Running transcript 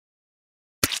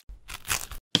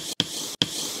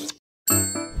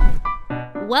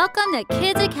Welcome to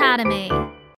Kids Academy. Hi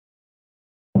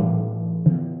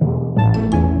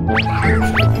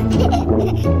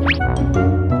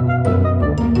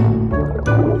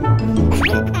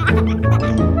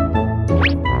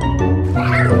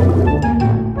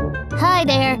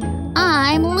there,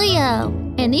 I'm Leo,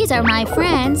 and these are my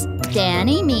friends,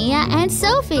 Danny, Mia, and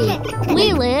Sophie.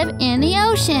 We live in the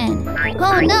ocean.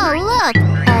 Oh no, look!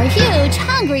 A huge,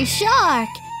 hungry shark!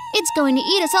 It's going to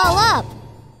eat us all up.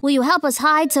 Will you help us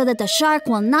hide so that the shark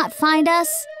will not find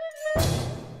us?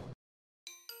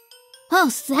 Oh,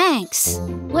 thanks.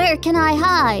 Where can I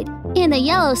hide? In the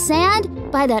yellow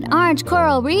sand? By that orange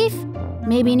coral reef?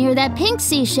 Maybe near that pink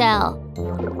seashell?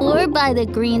 Or by the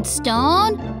green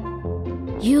stone?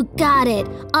 You got it.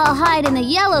 I'll hide in the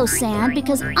yellow sand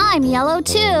because I'm yellow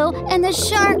too, and the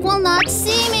shark will not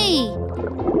see me.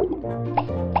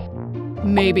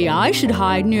 Maybe I should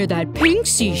hide near that pink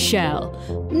seashell.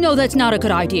 No, that's not a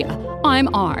good idea. I'm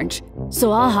orange,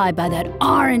 so I'll hide by that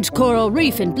orange coral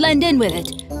reef and blend in with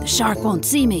it. The shark won't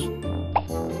see me.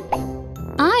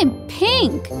 I'm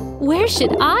pink. Where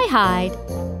should I hide?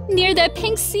 Near that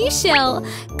pink seashell.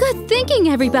 Good thinking,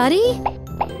 everybody.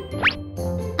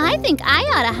 I think I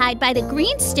ought to hide by the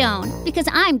green stone because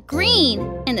I'm green,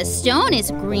 and the stone is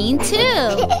green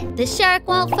too. The shark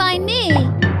won't find me.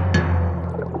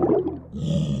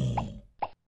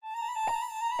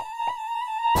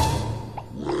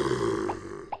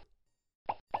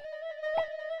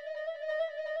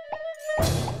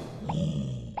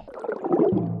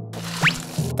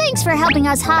 Thanks for helping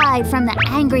us hide from the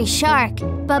angry shark.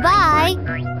 Bye-bye.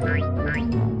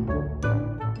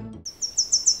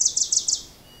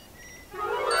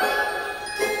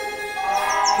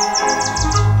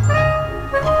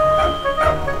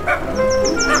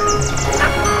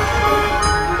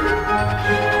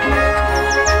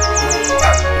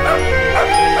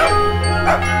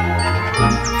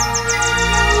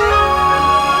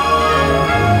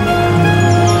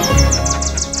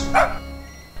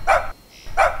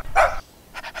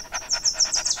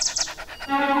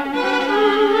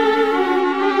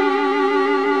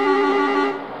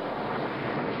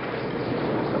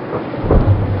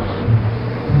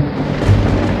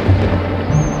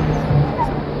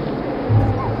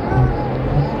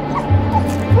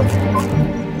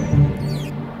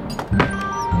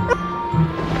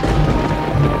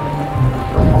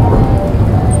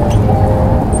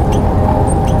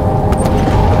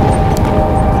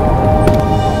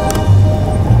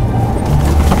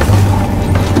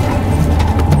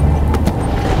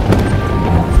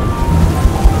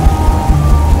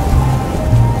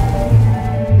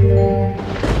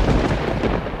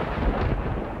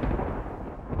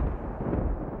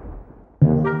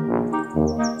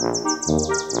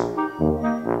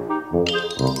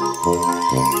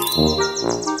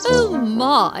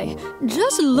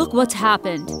 Just look what's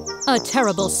happened. A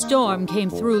terrible storm came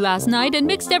through last night and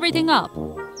mixed everything up.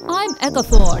 I'm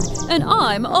Echothorn, and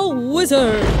I'm a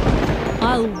wizard.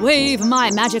 I'll wave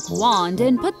my magic wand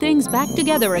and put things back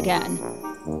together again.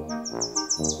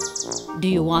 Do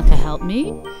you want to help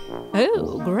me?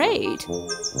 Oh, great.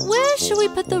 Where shall we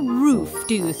put the roof,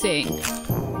 do you think?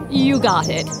 You got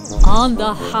it. On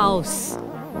the house.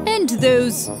 And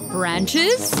those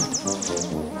branches?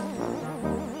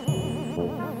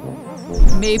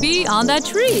 Maybe on that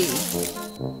tree.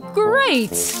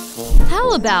 Great!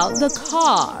 How about the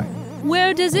car?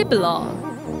 Where does it belong?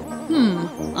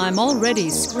 I'm already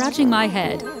scratching my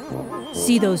head.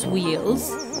 See those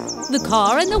wheels? The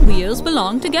car and the wheels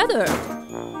belong together.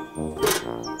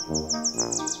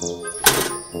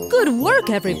 Good work,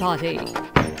 everybody!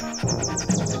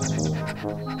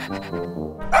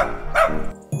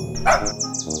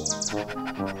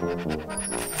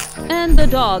 And the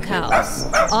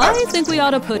doghouse. I think we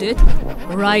ought to put it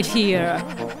right here.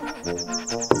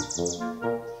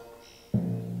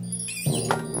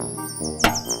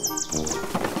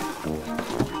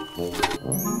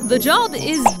 The job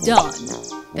is done.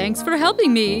 Thanks for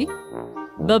helping me.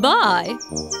 Bye-bye.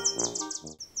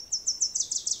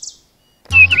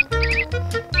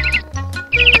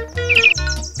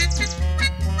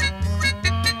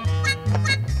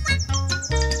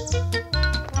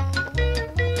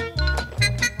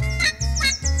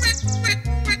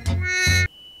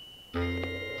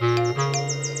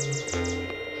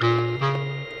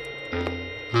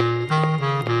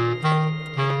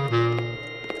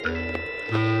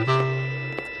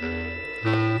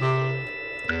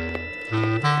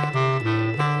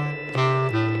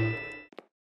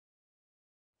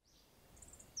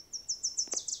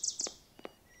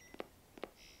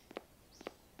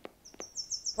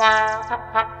 Wow.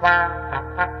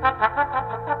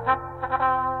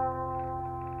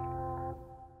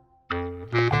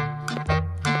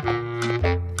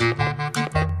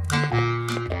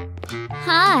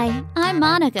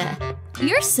 Monica.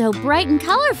 You're so bright and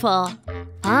colorful.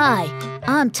 Hi,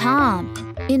 I'm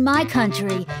Tom. In my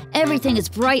country, everything is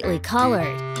brightly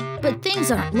colored. But things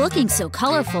aren't looking so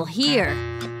colorful here.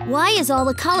 Why has all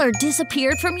the color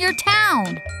disappeared from your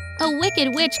town? A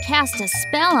wicked witch cast a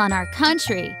spell on our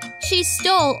country. She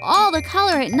stole all the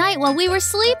color at night while we were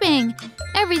sleeping.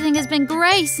 Everything has been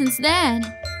gray since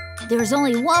then. There's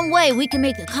only one way we can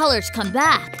make the colors come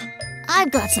back. I've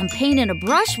got some paint and a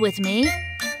brush with me.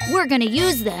 We're gonna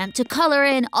use them to color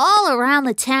in all around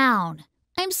the town.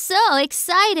 I'm so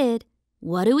excited.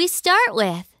 What do we start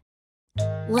with?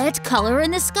 Let's color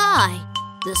in the sky.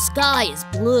 The sky is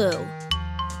blue.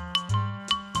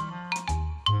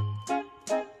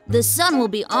 The sun will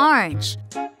be orange.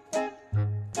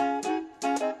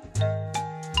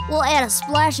 We'll add a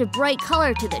splash of bright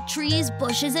color to the trees,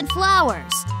 bushes, and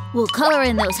flowers. We'll color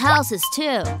in those houses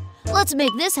too. Let's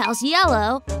make this house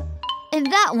yellow, and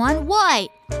that one white,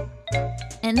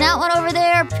 and that one over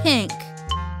there pink.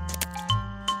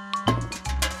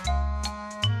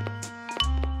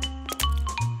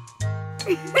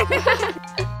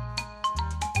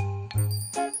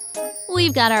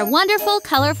 We've got our wonderful,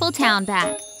 colorful town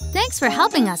back. Thanks for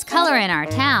helping us color in our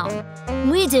town.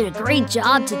 We did a great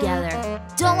job together.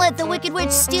 Don't let the Wicked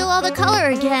Witch steal all the color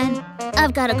again.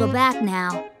 I've got to go back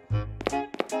now.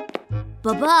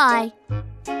 Bye-bye.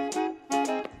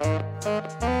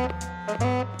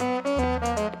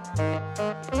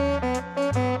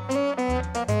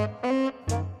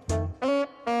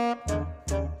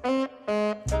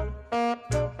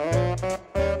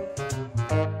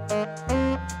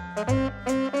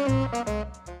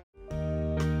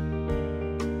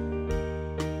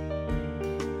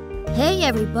 Hey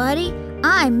everybody,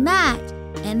 I'm Matt,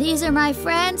 and these are my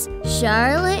friends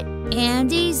Charlotte,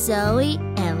 Andy, Zoe,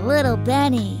 and little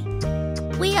Benny.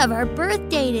 We have our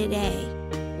birthday today.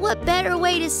 What better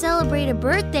way to celebrate a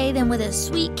birthday than with a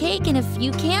sweet cake and a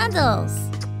few candles?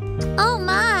 Oh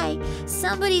my,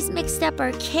 somebody's mixed up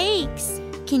our cakes.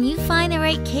 Can you find the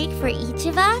right cake for each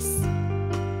of us?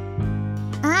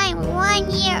 I'm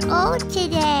 1 year old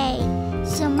today,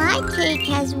 so my cake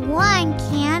has 1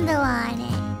 candle on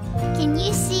it. Can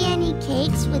you see any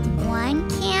cakes with 1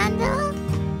 candle?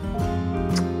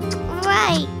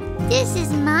 Right, this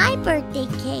is my birthday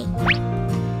cake.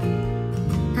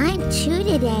 I'm 2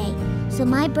 today, so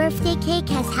my birthday cake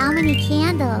has how many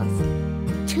candles?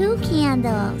 2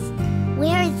 candles.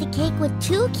 Where is the cake with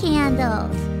 2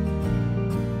 candles?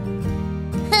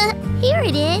 Here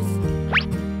it is.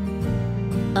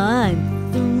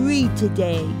 I'm 3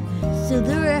 today, so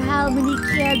there are how many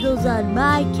candles on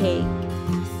my cake?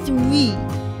 3,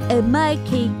 and my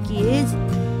cake is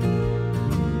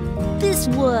this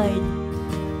one.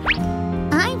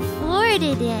 I'm 4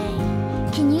 today.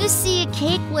 Can you see a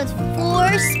cake with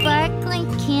 4 sparkling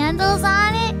candles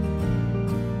on it?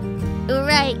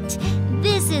 Right,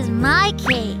 this is my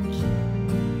cake.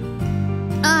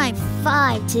 I'm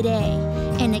 5 today,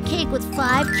 and the cake with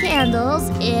 5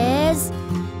 candles is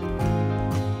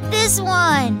this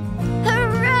one.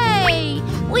 Hooray!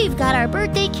 We've got our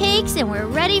birthday cakes and we're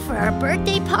ready for our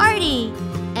birthday party.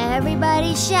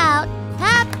 Everybody shout,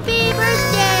 Happy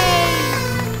Birthday!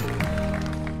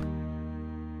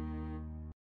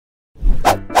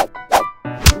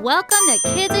 Welcome to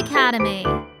Kids Academy.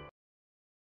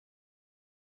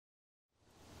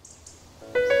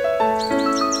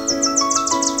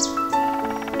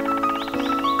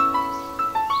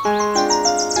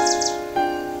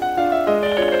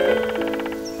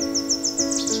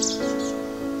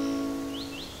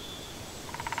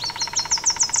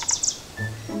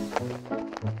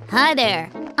 Hi there,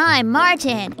 I'm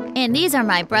Martin, and these are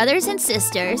my brothers and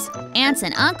sisters, aunts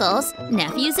and uncles,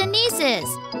 nephews and nieces.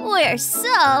 We're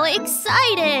so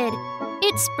excited!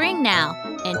 It's spring now,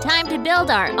 and time to build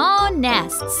our own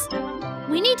nests.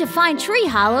 We need to find tree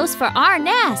hollows for our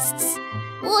nests.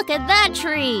 Look at that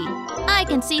tree! I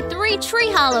can see 3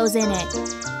 tree hollows in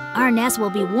it. Our nest will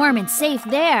be warm and safe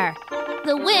there.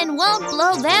 The wind won't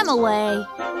blow them away.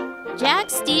 Jack,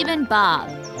 Steve, and Bob,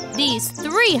 these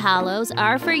 3 hollows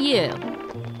are for you.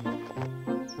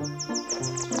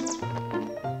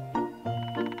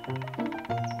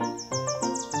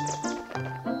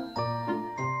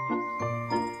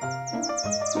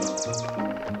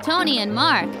 Tony and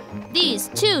Mark, these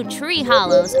 2 tree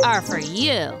hollows are for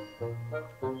you.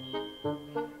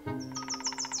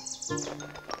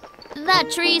 That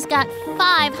tree's got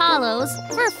 5 hollows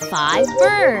for 5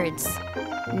 birds.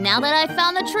 Now that I've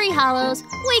found the tree hollows,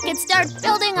 we can start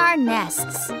building our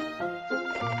nests.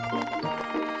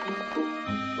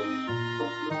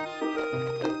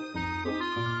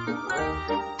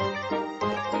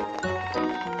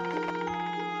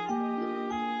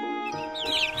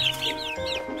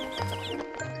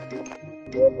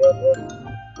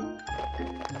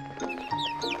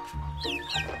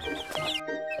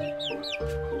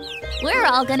 We're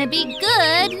all gonna be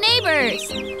good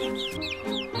neighbors.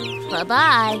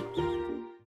 Bye-bye.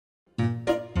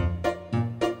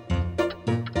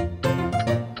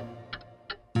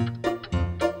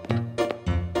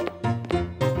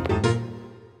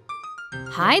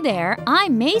 Hi there,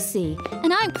 I'm Macy,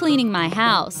 and I'm cleaning my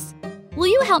house. Will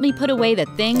you help me put away the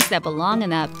things that belong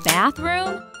in the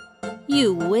bathroom?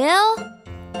 You will?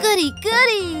 Goody,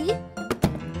 goody!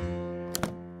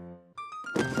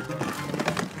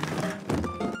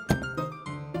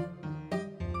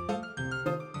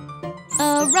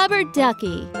 A rubber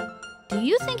ducky. Do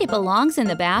you think it belongs in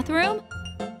the bathroom?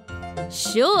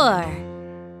 Sure.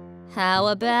 How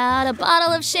about a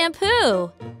bottle of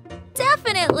shampoo?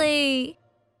 Definitely.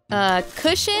 A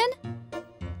cushion?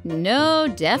 No,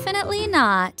 definitely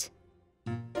not.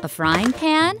 A frying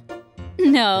pan?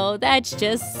 No, that's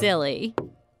just silly.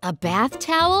 A bath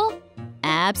towel?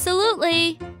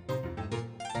 Absolutely.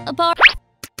 A bar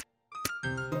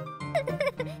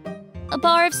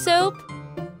of soap?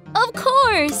 Of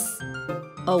course!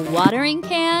 A watering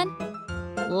can?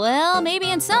 Well, maybe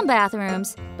in some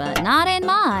bathrooms, but not in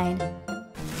mine.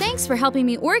 Thanks for helping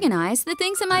me organize the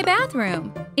things in my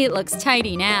bathroom. It looks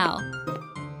tidy now.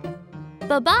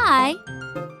 Bye-bye!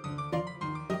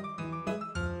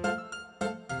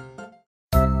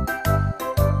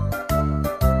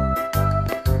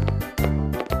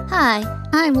 Hi,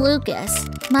 I'm Lucas.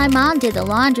 My mom did the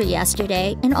laundry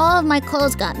yesterday, and all of my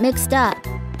clothes got mixed up.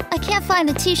 I can't find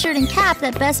the t-shirt and cap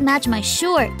that best match my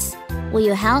shorts. Will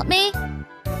you help me?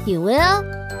 You will?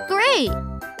 Great!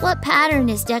 What pattern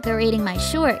is decorating my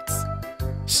shorts?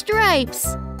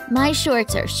 Stripes! My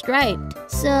shorts are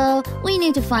striped, so we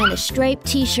need to find a striped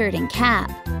t-shirt and cap.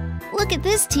 Look at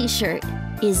this t-shirt.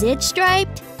 Is it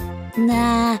striped?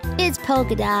 Nah, it's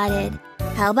polka dotted.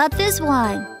 How about this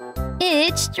one?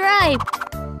 It's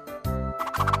striped.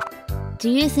 Do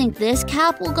you think this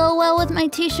cap will go well with my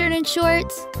t-shirt and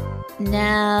shorts?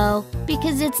 No,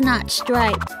 because it's not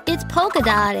striped. It's polka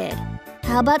dotted.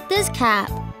 How about this cap?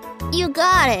 You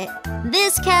got it.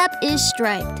 This cap is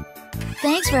striped.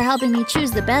 Thanks for helping me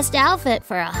choose the best outfit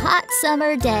for a hot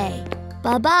summer day.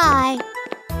 Bye-bye.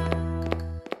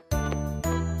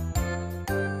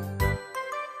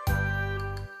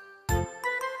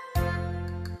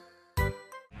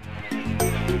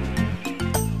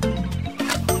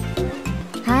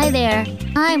 Hi there,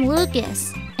 I'm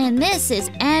Lucas, and this is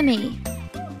Emmy.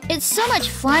 It's so much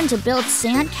fun to build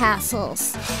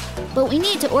sandcastles, but we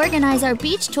need to organize our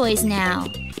beach toys now.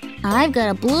 I've got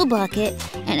a blue bucket,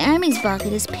 and Emmy's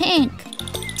bucket is pink.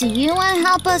 Do you want to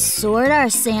help us sort our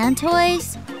sand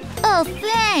toys? Oh,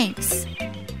 thanks!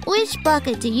 Which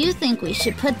bucket do you think we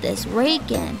should put this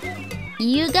rake in?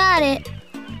 You got it,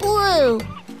 blue,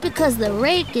 because the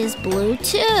rake is blue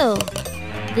too.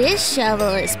 This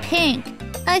shovel is pink.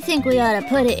 I think we ought to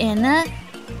put it in the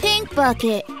pink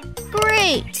bucket.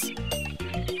 Great!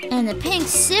 And the pink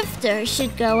sifter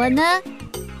should go in the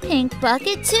pink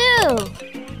bucket too.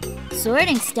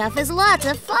 Sorting stuff is lots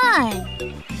of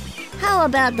fun. How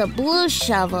about the blue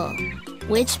shovel?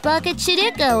 Which bucket should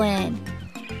it go in?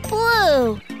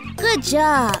 Blue! Good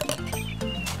job!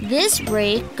 This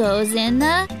rake goes in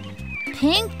the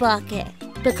pink bucket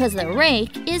because the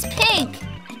rake is pink.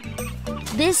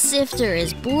 This sifter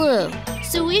is blue,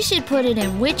 so we should put it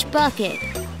in which bucket?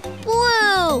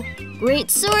 Blue! Great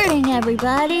sorting,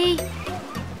 everybody!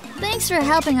 Thanks for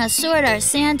helping us sort our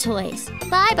sand toys.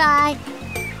 Bye-bye!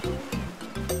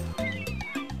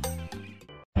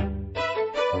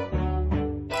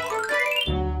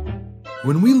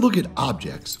 When we look at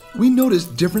objects, we notice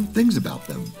different things about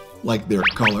them, like their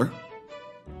color,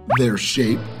 their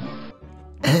shape,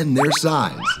 and their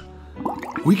size.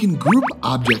 We can group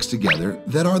objects together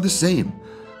that are the same,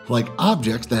 like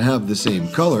objects that have the same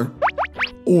color,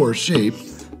 or shape,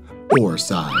 or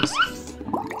size.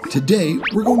 Today,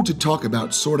 we're going to talk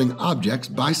about sorting objects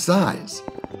by size.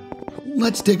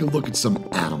 Let's take a look at some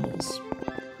animals.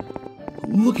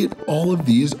 Look at all of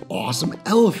these awesome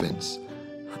elephants.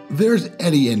 There's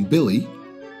Eddie and Billy.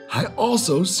 I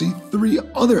also see 3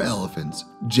 other elephants,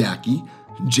 Jackie,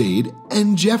 Jade,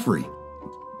 and Jeffrey.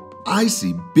 I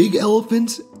see big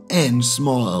elephants and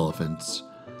small elephants.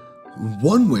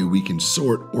 One way we can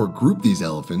sort or group these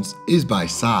elephants is by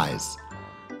size.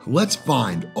 Let's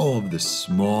find all of the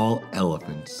small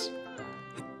elephants.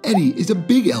 Eddie is a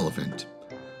big elephant.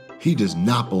 He does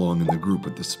not belong in the group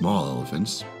with the small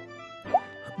elephants.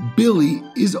 Billy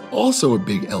is also a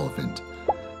big elephant.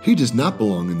 He does not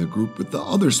belong in the group with the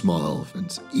other small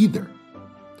elephants either.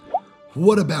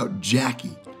 What about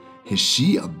Jackie? Is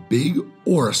she a big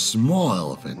or a small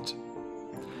elephant?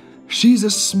 She's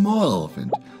a small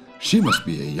elephant. She must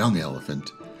be a young elephant.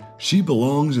 She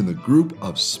belongs in the group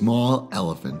of small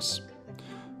elephants.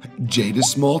 Jade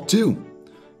is small too.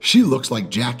 She looks like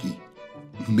Jackie.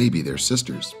 Maybe they're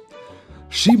sisters.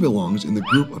 She belongs in the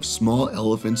group of small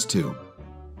elephants too.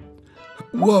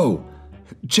 Whoa,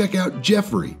 check out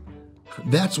Jeffrey.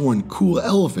 That's one cool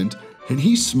elephant, and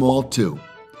he's small too.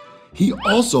 He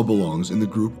also belongs in the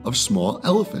group of small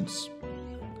elephants.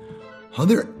 Are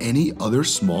there any other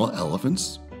small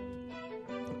elephants?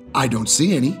 I don't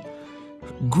see any.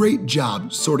 Great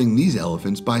job sorting these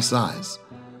elephants by size.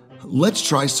 Let's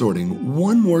try sorting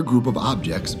one more group of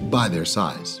objects by their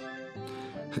size.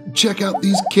 Check out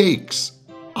these cakes.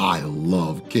 I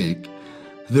love cake.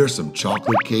 There's some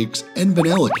chocolate cakes and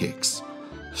vanilla cakes.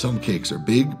 Some cakes are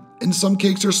big and some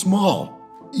cakes are small.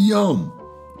 Yum!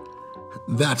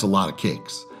 That's a lot of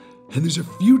cakes, and there's a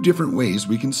few different ways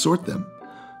we can sort them.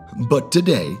 But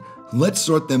today, let's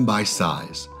sort them by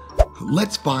size.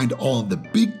 Let's find all of the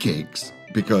big cakes,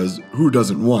 because who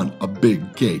doesn't want a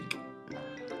big cake?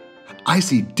 I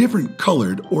see different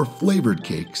colored or flavored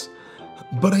cakes,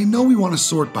 but I know we want to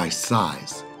sort by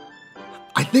size.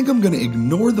 I think I'm going to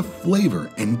ignore the flavor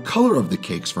and color of the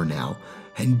cakes for now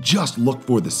and just look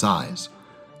for the size.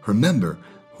 Remember,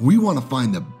 we want to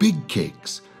find the big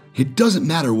cakes. It doesn't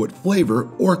matter what flavor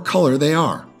or color they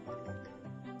are.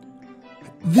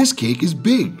 This cake is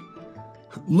big.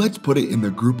 Let's put it in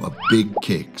the group of big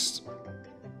cakes.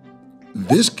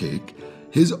 This cake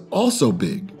is also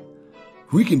big.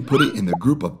 We can put it in the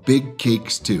group of big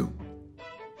cakes too.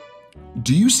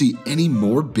 Do you see any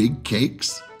more big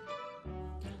cakes?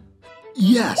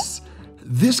 Yes,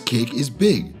 this cake is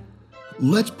big.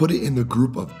 Let's put it in the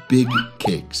group of big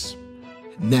cakes.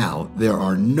 Now there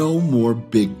are no more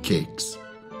big cakes.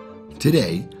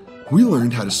 Today, we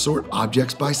learned how to sort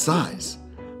objects by size.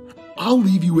 I'll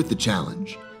leave you with the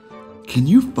challenge. Can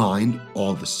you find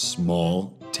all the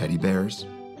small teddy bears?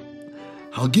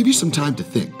 I'll give you some time to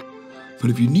think,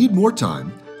 but if you need more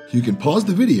time, you can pause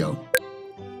the video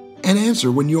and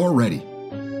answer when you're ready.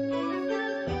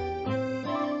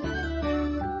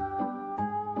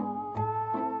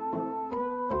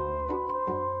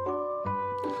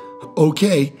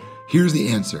 Okay, here's the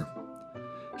answer.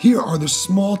 Here are the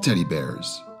small teddy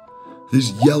bears.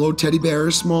 This yellow teddy bear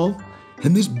is small,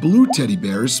 and this blue teddy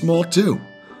bear is small too.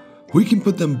 We can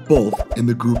put them both in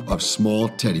the group of small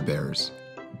teddy bears.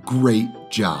 Great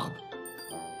job.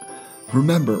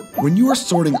 Remember, when you are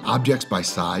sorting objects by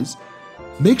size,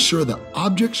 make sure the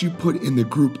objects you put in the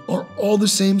group are all the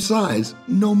same size,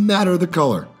 no matter the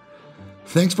color.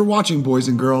 Thanks for watching, boys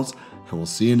and girls, and we'll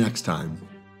see you next time.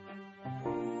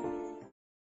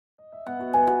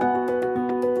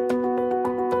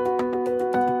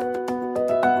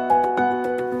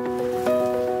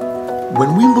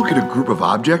 When we look at a group of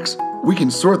objects, we can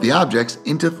sort the objects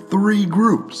into 3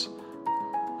 groups.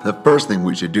 The first thing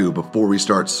we should do before we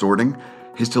start sorting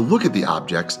is to look at the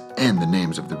objects and the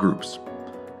names of the groups.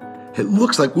 It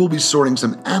looks like we'll be sorting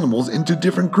some animals into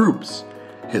different groups.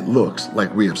 It looks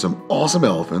like we have some awesome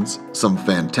elephants, some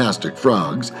fantastic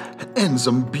frogs, and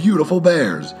some beautiful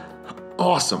bears.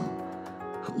 Awesome!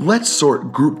 Let's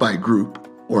sort group by group,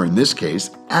 or in this case,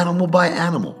 animal by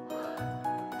animal.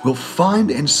 We'll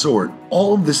find and sort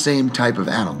all of the same type of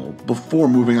animal before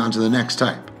moving on to the next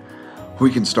type. We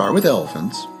can start with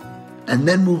elephants, and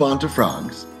then move on to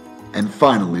frogs, and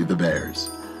finally the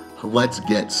bears. Let's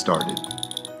get started.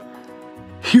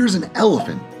 Here's an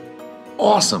elephant.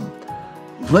 Awesome!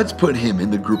 Let's put him in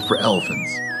the group for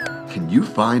elephants. Can you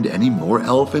find any more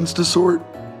elephants to sort?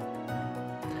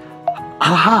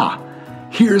 Aha!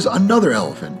 Here's another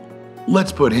elephant.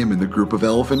 Let's put him in the group of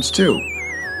elephants too.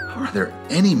 Are there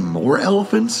any more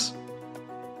elephants?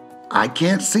 I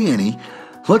can't see any.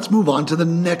 Let's move on to the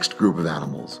next group of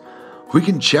animals. We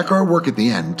can check our work at the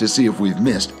end to see if we've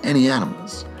missed any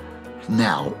animals.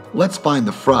 Now, let's find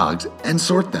the frogs and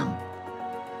sort them.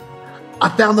 I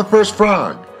found the first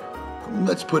frog.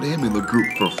 Let's put him in the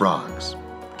group for frogs.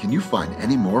 Can you find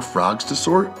any more frogs to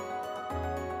sort?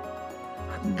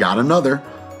 Got another.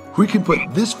 We can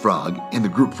put this frog in the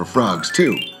group for frogs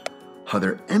too. Are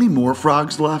there any more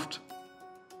frogs left?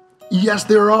 Yes,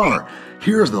 there are.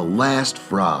 Here's the last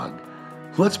frog.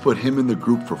 Let's put him in the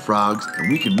group for frogs and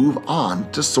we can move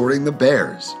on to sorting the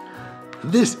bears.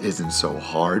 This isn't so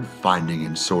hard, finding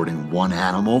and sorting one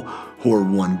animal or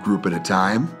one group at a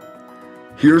time.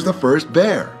 Here's the first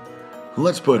bear.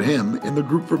 Let's put him in the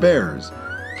group for bears.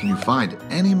 Can you find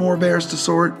any more bears to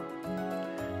sort?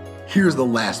 Here's the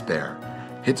last bear.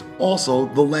 It's also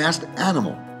the last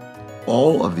animal.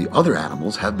 All of the other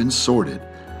animals have been sorted.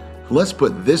 Let's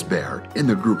put this bear in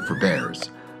the group for bears.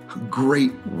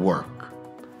 Great work.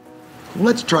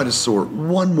 Let's try to sort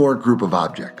one more group of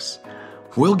objects.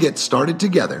 We'll get started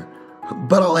together,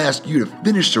 but I'll ask you to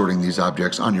finish sorting these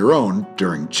objects on your own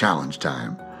during challenge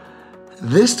time.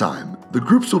 This time, the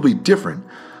groups will be different,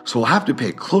 so we'll have to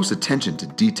pay close attention to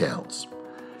details.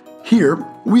 Here,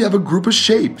 we have a group of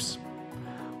shapes.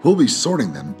 We'll be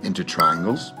sorting them into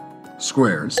triangles,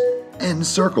 squares, and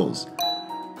circles.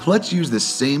 Let's use the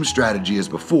same strategy as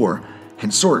before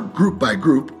and sort group by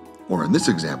group, or in this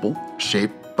example, shape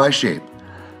by shape.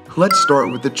 Let's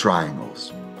start with the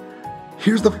triangles.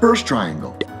 Here's the first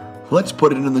triangle. Let's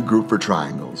put it in the group for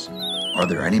triangles. Are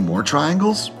there any more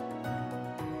triangles?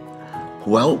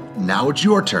 Well, now it's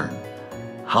your turn.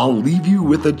 I'll leave you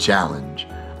with a challenge.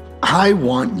 I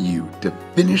want you to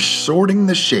finish sorting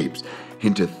the shapes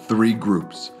into 3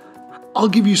 groups. I'll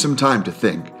give you some time to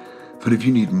think, but if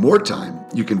you need more time,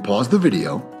 you can pause the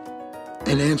video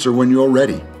and answer when you're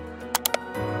ready.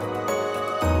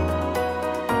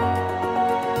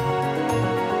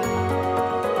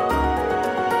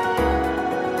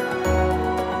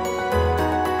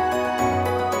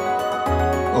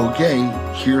 Okay,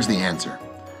 here's the answer.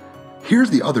 Here's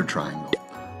the other triangle.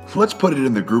 Let's put it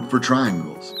in the group for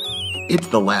triangles. It's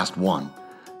the last one.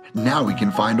 Now we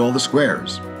can find all the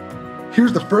squares.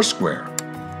 Here's the first square.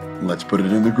 Let's put it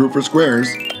in the group for squares.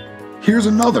 Here's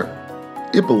another.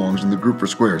 It belongs in the group for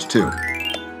squares too.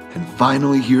 And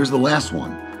finally, here's the last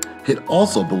one. It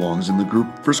also belongs in the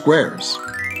group for squares.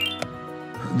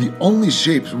 The only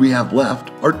shapes we have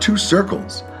left are 2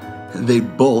 circles. They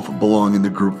both belong in the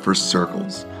group for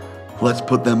circles. Let's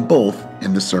put them both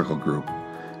in the circle group.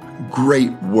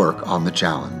 Great work on the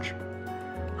challenge.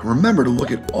 Remember to look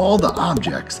at all the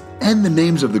objects and the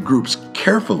names of the groups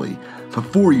carefully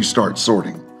before you start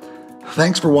sorting.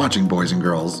 Thanks for watching, boys and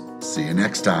girls. See you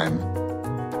next time.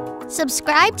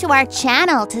 Subscribe to our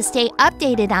channel to stay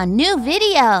updated on new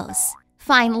videos.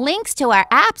 Find links to our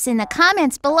apps in the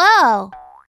comments below.